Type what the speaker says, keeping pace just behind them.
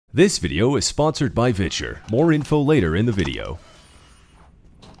This video is sponsored by VITURE. More info later in the video.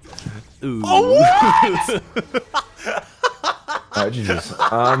 Ooh. Oh, what? Oh, Jesus.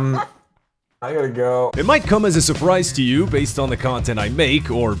 I gotta go. It might come as a surprise to you based on the content I make,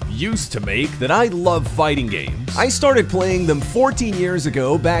 or used to make, that I love fighting games. I started playing them 14 years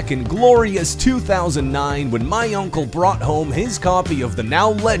ago back in glorious 2009 when my uncle brought home his copy of the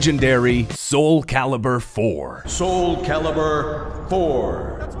now legendary Soul Calibur 4. Soul Calibur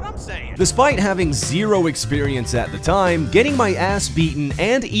 4. That's what I'm saying. Despite having zero experience at the time, getting my ass beaten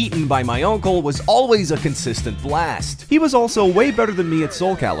and eaten by my uncle was always a consistent blast. He was also way better than me at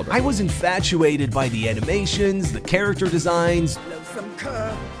Soul Calibur. I was infatuated by the animations, the character designs,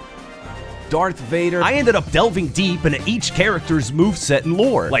 Darth Vader. I ended up delving deep into each character's moveset and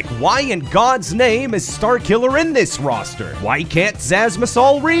lore. Like, why in God's name is Starkiller in this roster? Why can't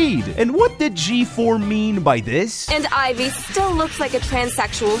Zazmasol read? And what did G4 mean by this? And Ivy still looks like a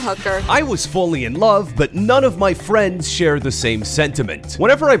transsexual hooker. I was fully in love, but none of my friends share the same sentiment.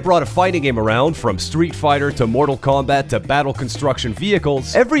 Whenever I brought a fighting game around, from Street Fighter to Mortal Kombat to Battle Construction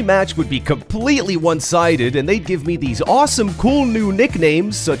Vehicles, every match would be completely one-sided, and they'd give me these awesome cool new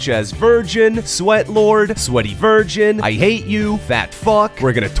nicknames such as Virgin, Sweat Lord, Sweaty Virgin, I Hate You, Fat Fuck,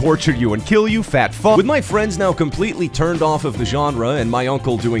 We're Gonna Torture You and Kill You, Fat Fuck. With my friends now completely turned off of the genre and my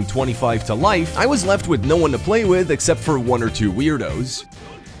uncle doing 25 to life, I was left with no one to play with except for one or two weirdos.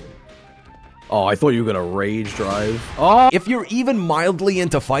 Oh, I thought you were gonna rage drive. Oh! If you're even mildly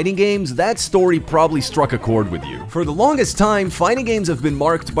into fighting games, that story probably struck a chord with you. For the longest time, fighting games have been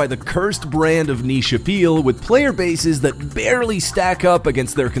marked by the cursed brand of niche appeal, with player bases that barely stack up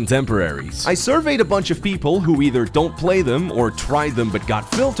against their contemporaries. I surveyed a bunch of people who either don't play them or tried them but got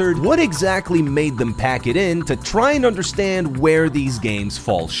filtered. What exactly made them pack it in to try and understand where these games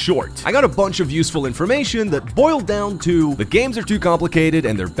fall short? I got a bunch of useful information that boiled down to: the games are too complicated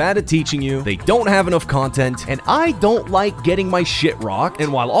and they're bad at teaching you, they don't have enough content, and I don't like getting my shit rocked.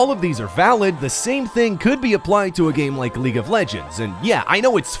 And while all of these are valid, the same thing could be applied to a game like League of Legends. And yeah, I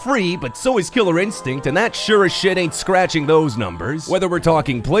know it's free, but so is Killer Instinct, and that sure as shit ain't scratching those numbers, whether we're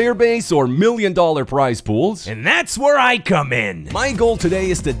talking player base or million-dollar prize pools. And that's where I come in. My goal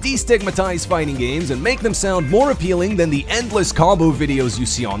today is to destigmatize fighting games and make them sound more appealing than the endless combo videos you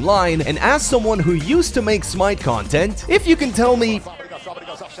see online, and ask someone who used to make Smite content if you can tell me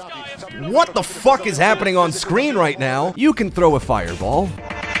what the fuck is happening on screen right now. You can throw a fireball.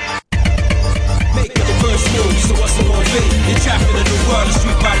 Make the first move, so what's it gonna be? You're trapped in a new world, a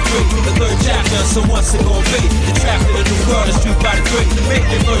street by the creek. The third chapter, so what's it gonna be? You're trapped in a new world, a street by the creek. Make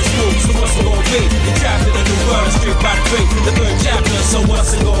the first move, so what's it gonna be? You're trapped in a new world, a street by the creek. The third chapter, so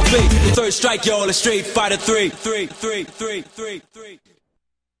what's it gonna be? The third strike, y'all, a Street Fighter 3.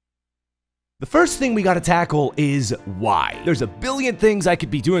 The first thing we gotta tackle is why. There's a billion things I could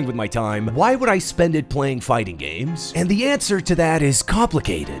be doing with my time. Why would I spend it playing fighting games? And the answer to that is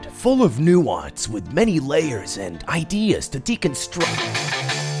complicated, full of nuance, with many layers and ideas to deconstruct.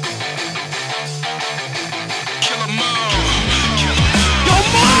 Kill 'em all.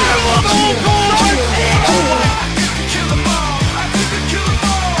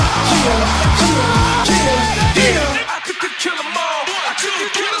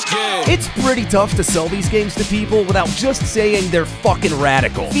 It's pretty tough to sell these games to people without just saying they're fucking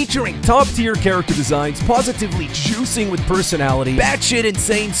radical. Featuring top-tier character designs, positively juicing with personality, batshit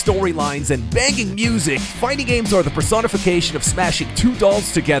insane storylines, and banging music, fighting games are the personification of smashing two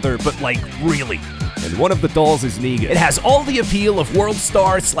dolls together, but like, really. And one of the dolls is Negan. It has all the appeal of World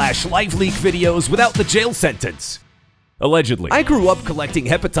Star / Live Leak videos without the jail sentence. Allegedly. I grew up collecting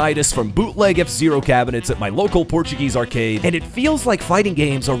hepatitis from bootleg F-Zero cabinets at my local Portuguese arcade, and it feels like fighting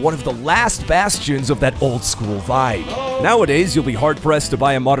games are one of the last bastions of that old school vibe. Nowadays, you'll be hard-pressed to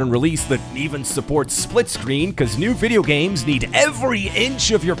buy a modern release that even supports split screen, because new video games need every inch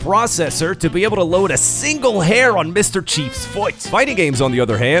of your processor to be able to load a single hair on Mr. Chief's foot. Fighting games, on the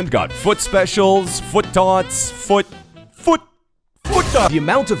other hand, got foot specials, foot taunts, foot. The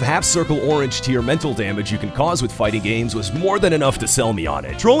amount of half-circle orange tier mental damage you can cause with fighting games was more than enough to sell me on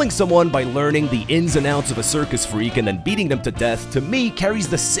it. Trolling someone by learning the ins and outs of a circus freak and then beating them to death, to me, carries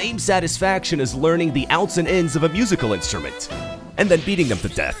the same satisfaction as learning the outs and ins of a musical instrument, and then beating them to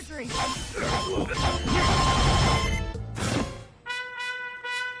death.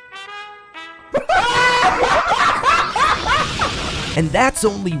 And that's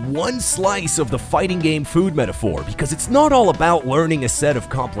only one slice of the fighting game food metaphor, because it's not all about learning a set of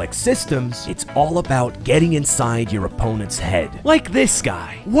complex systems, it's all about getting inside your opponent's head. Like this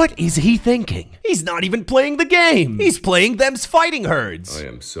guy. What is he thinking? He's not even playing the game! He's playing them's fighting herds! I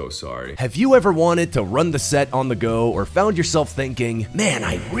am so sorry. Have you ever wanted to run the set on the go, or found yourself thinking, man,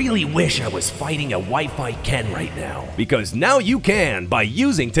 I really wish I was fighting a Wi-Fi Ken right now? Because now you can by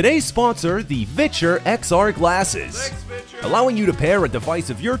using today's sponsor, the VITURE XR glasses. Thanks, VITURE. Allowing you to pair a device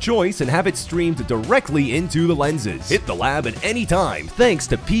of your choice and have it streamed directly into the lenses. Hit the lab at any time thanks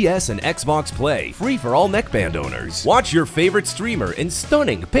to PS and Xbox Play, free for all Neckband owners. Watch your favorite streamer in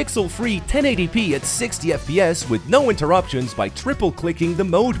stunning pixel-free 1080p at 60 FPS with no interruptions by triple-clicking the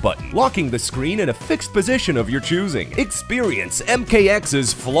mode button, locking the screen in a fixed position of your choosing. Experience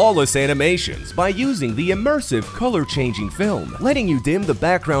MKX's flawless animations by using the immersive color-changing film, letting you dim the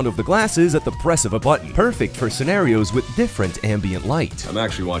background of the glasses at the press of a button, perfect for scenarios with different ambient light. I'm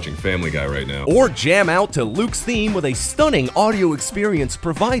actually watching Family Guy right now. Or jam out to Luke's theme with a stunning audio experience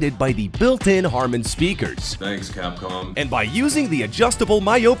provided by the built-in Harman speakers. Thanks, Capcom. And by using the adjustable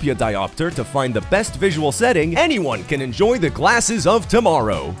myopia diopter to find the best visual setting, anyone can enjoy the glasses of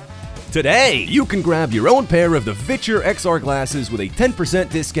tomorrow. Today, you can grab your own pair of the VITURE XR glasses with a 10%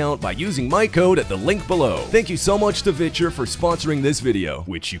 discount by using my code at the link below. Thank you so much to VITURE for sponsoring this video,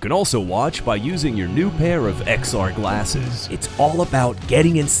 which you can also watch by using your new pair of XR glasses. It's all about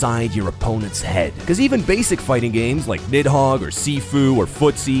getting inside your opponent's head, because even basic fighting games like Nidhogg or Sifu or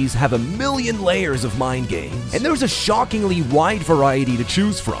Footsies have a million layers of mind games. And there's a shockingly wide variety to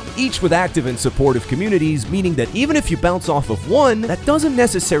choose from, each with active and supportive communities, meaning that even if you bounce off of one, that doesn't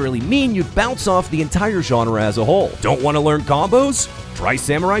necessarily mean you'd bounce off the entire genre as a whole. Don't want to learn combos? Try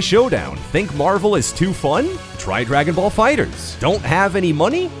Samurai Showdown. Think Marvel is too fun? Try Dragon Ball FighterZ. Don't have any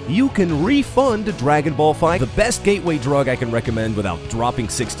money? You can refund Dragon Ball Fight. The best gateway drug I can recommend without dropping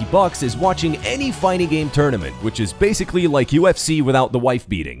 60 bucks is watching any fighting game tournament, which is basically like UFC without the wife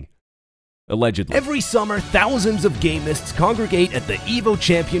beating. Allegedly. Every summer, thousands of gamists congregate at the EVO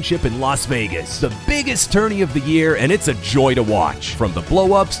Championship in Las Vegas, the biggest tourney of the year, and it's a joy to watch. From the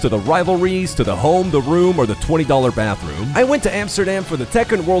blow-ups to the rivalries to the home, the room, or the $20 bathroom. I went to Amsterdam for the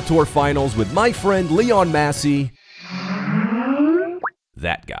Tekken World Tour Finals with my friend Leon Massey,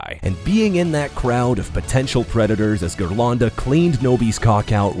 that guy. And being in that crowd of potential predators as Gerlanda cleaned Nobi's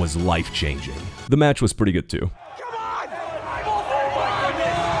cock out was life-changing. The match was pretty good too.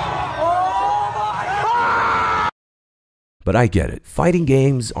 But I get it. Fighting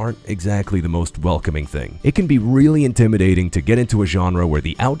games aren't exactly the most welcoming thing. It can be really intimidating to get into a genre where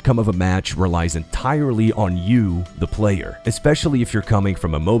the outcome of a match relies entirely on you, the player. Especially if you're coming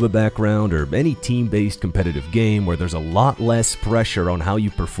from a MOBA background or any team-based competitive game where there's a lot less pressure on how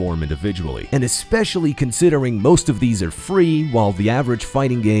you perform individually. And especially considering most of these are free while the average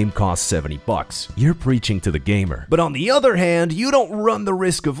fighting game costs 70 bucks. You're preaching to the gamer. But on the other hand, you don't run the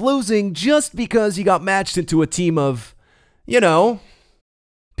risk of losing just because you got matched into a team of, you know,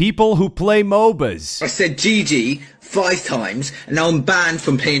 people who play MOBAs. I said GG 5 times, and now I'm banned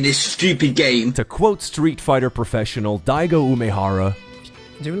from playing this stupid game. To quote Street Fighter professional Daigo Umehara,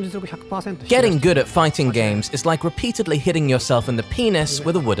 getting good at fighting games is like repeatedly hitting yourself in the penis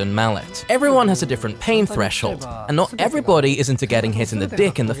with a wooden mallet. Everyone has a different pain threshold, and not everybody is into getting hit in the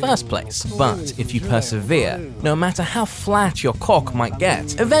dick in the first place. But if you persevere, no matter how flat your cock might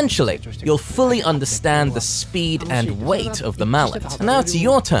get, eventually you'll fully understand the speed and weight of the mallet. And now it's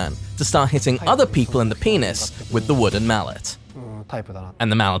your turn to start hitting other people in the penis with the wooden mallet.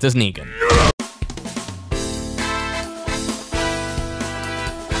 And the mallet is Negan.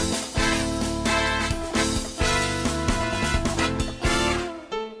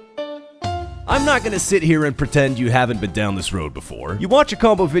 I'm not gonna sit here and pretend you haven't been down this road before. You watch a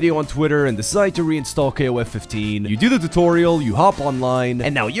combo video on Twitter and decide to reinstall KOF 15, you do the tutorial, you hop online,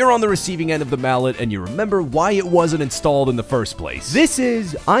 and now you're on the receiving end of the mallet and you remember why it wasn't installed in the first place. This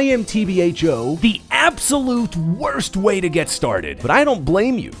is, IMTBHO, the absolute worst way to get started. But I don't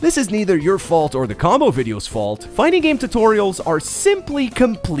blame you. This is neither your fault or the combo video's fault. Fighting game tutorials are simply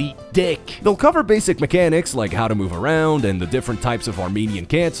complete dick. They'll cover basic mechanics like how to move around and the different types of Armenian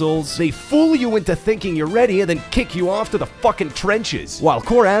cancels. They fool you into thinking you're ready and then kick you off to the fucking trenches. While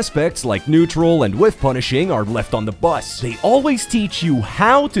core aspects like neutral and whiff punishing are left on the bus. They always teach you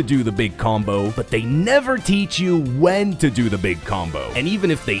how to do the big combo, but they never teach you when to do the big combo. And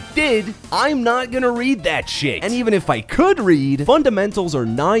even if they did, I'm not gonna read that shit. And even if I could read, fundamentals are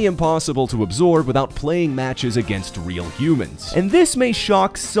nigh impossible to absorb without playing matches against real humans. And this may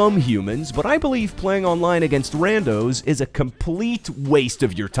shock some humans, but I believe playing online against randos is a complete waste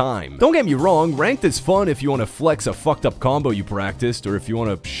of your time. Don't get me wrong, ranked is fun if you want to flex a fucked up combo you practiced, or if you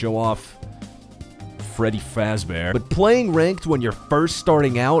want to show off Freddy Fazbear. But playing ranked when you're first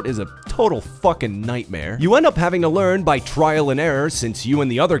starting out is a total fucking nightmare. You end up having to learn by trial and error since you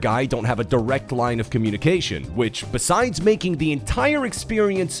and the other guy don't have a direct line of communication, which, besides making the entire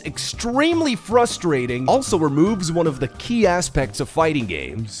experience extremely frustrating, also removes one of the key aspects of fighting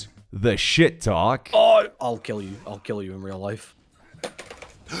games: the shit talk. Oh, I'll kill you. I'll kill you in real life.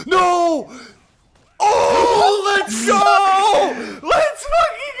 No! Oh, let's go! Let's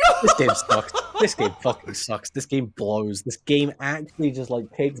fucking go! This game sucks. This game fucking sucks. This game blows. This game actually just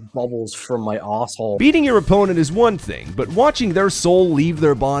like takes bubbles from my asshole. Beating your opponent is one thing, but watching their soul leave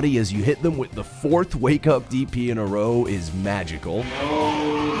their body as you hit them with the 4th wake-up DP in a row is magical.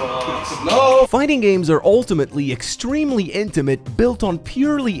 No. Fighting games are ultimately extremely intimate, built on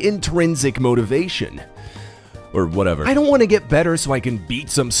purely intrinsic motivation. Or whatever. I don't want to get better so I can beat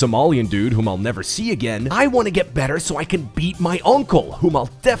some Somalian dude whom I'll never see again. I want to get better so I can beat my uncle, whom I'll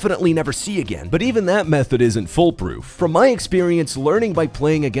definitely never see again. But even that method isn't foolproof. From my experience, learning by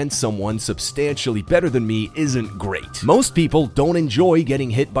playing against someone substantially better than me isn't great. Most people don't enjoy getting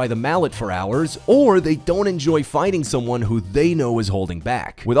hit by the mallet for hours, or they don't enjoy fighting someone who they know is holding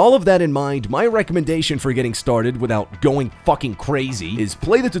back. With all of that in mind, my recommendation for getting started without going fucking crazy is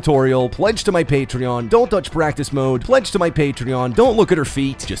play the tutorial, pledge to my Patreon, don't touch practice mode, pledge to my Patreon, don't look at her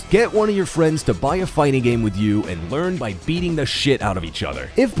feet, just get one of your friends to buy a fighting game with you and learn by beating the shit out of each other.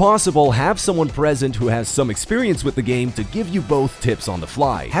 If possible, have someone present who has some experience with the game to give you both tips on the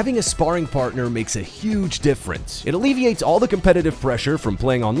fly. Having a sparring partner makes a huge difference. It alleviates all the competitive pressure from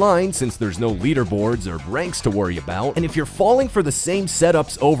playing online since there's no leaderboards or ranks to worry about, and if you're falling for the same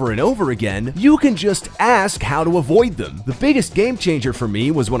setups over and over again, you can just ask how to avoid them. The biggest game changer for me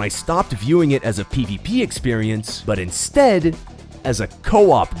was when I stopped viewing it as a PvP experience, but instead as a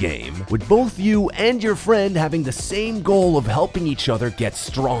co-op game, with both you and your friend having the same goal of helping each other get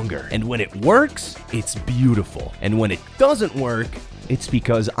stronger. And when it works, it's beautiful. And when it doesn't work, it's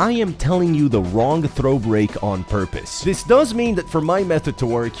because I am telling you the wrong throw break on purpose. This does mean that for my method to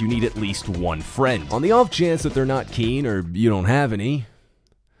work, you need at least one friend. On the off chance that they're not keen or you don't have any,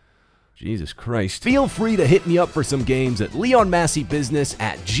 Jesus Christ. Feel free to hit me up for some games at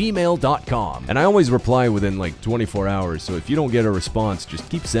leonmasseybusiness@gmail.com. And I always reply within like 24 hours, so if you don't get a response, just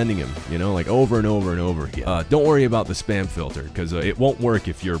keep sending them, you know, like over and over and over again. Don't worry about the spam filter, because it won't work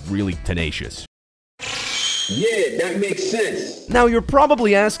if you're really tenacious. Yeah, that makes sense. Now you're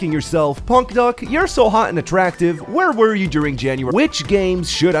probably asking yourself, Punk Duck, you're so hot and attractive, where were you during January? Which games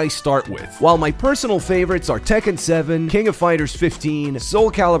should I start with? While my personal favorites are Tekken 7, King of Fighters 15,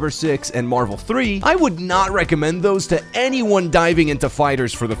 Soul Calibur 6, and Marvel 3, I would not recommend those to anyone diving into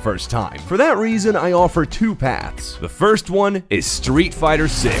fighters for the first time. For that reason, I offer 2 paths. The first one is Street Fighter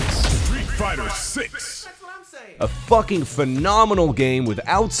 6. Street Fighter 6. A fucking phenomenal game with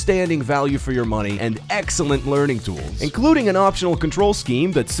outstanding value for your money and excellent learning tools, including an optional control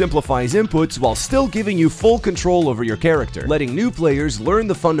scheme that simplifies inputs while still giving you full control over your character, letting new players learn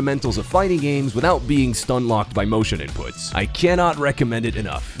the fundamentals of fighting games without being stun-locked by motion inputs. I cannot recommend it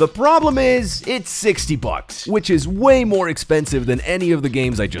enough. The problem is, it's $60, which is way more expensive than any of the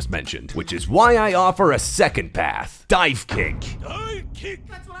games I just mentioned, which is why I offer a second path, Dive Kick.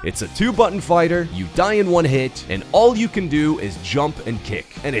 It's a 2-button fighter, you die in 1 hit, and all you can do is jump and kick.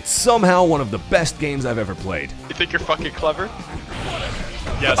 And it's somehow one of the best games I've ever played. You think you're fucking clever?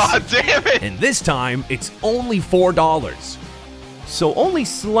 Yes. Aw, damn it! And this time, it's only $4. So only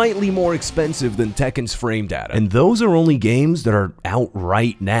slightly more expensive than Tekken's frame data. And those are only games that are out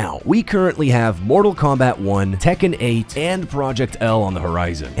right now. We currently have Mortal Kombat 1, Tekken 8, and Project L on the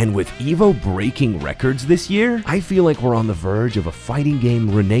horizon. And with EVO breaking records this year, I feel like we're on the verge of a fighting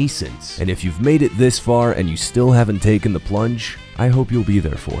game renaissance. And if you've made it this far and you still haven't taken the plunge, I hope you'll be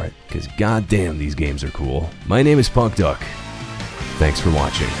there for it, because goddamn these games are cool. My name is Punk Duck. Thanks for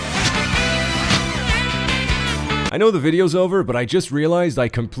watching. I know the video's over, but I just realized I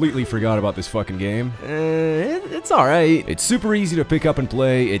completely forgot about this fucking game. It's alright. It's super easy to pick up and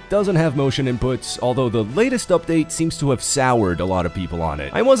play, it doesn't have motion inputs, although the latest update seems to have soured a lot of people on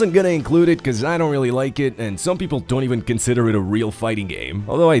it. I wasn't gonna include it because I don't really like it, and some people don't even consider it a real fighting game,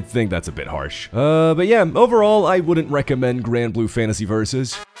 although I think that's a bit harsh. But yeah, overall, I wouldn't recommend Grand Blue Fantasy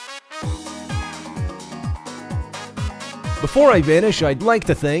Versus. Before I vanish, I'd like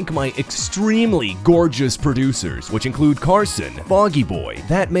to thank my extremely gorgeous producers, which include Carson, Foggyboy,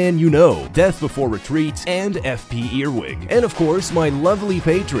 ThatManYouKnow, Death Before Retreat, and FPEarwig. And of course, my lovely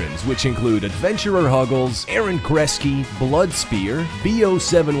patrons, which include Adventurer Huggles, Aren Kresky, Bloodspear,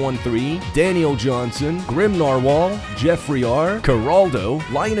 BO713, Daniel Johnson, Gimnarwhal, Jeffrey R, Keraldo,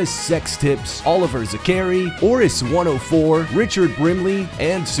 Linus Sex Tips, Oliver Zakari, Oris104, Richard Brimley,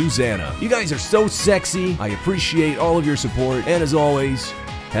 and Susana. You guys are so sexy. I appreciate all of your support, and as always,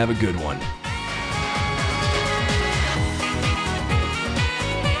 have a good one.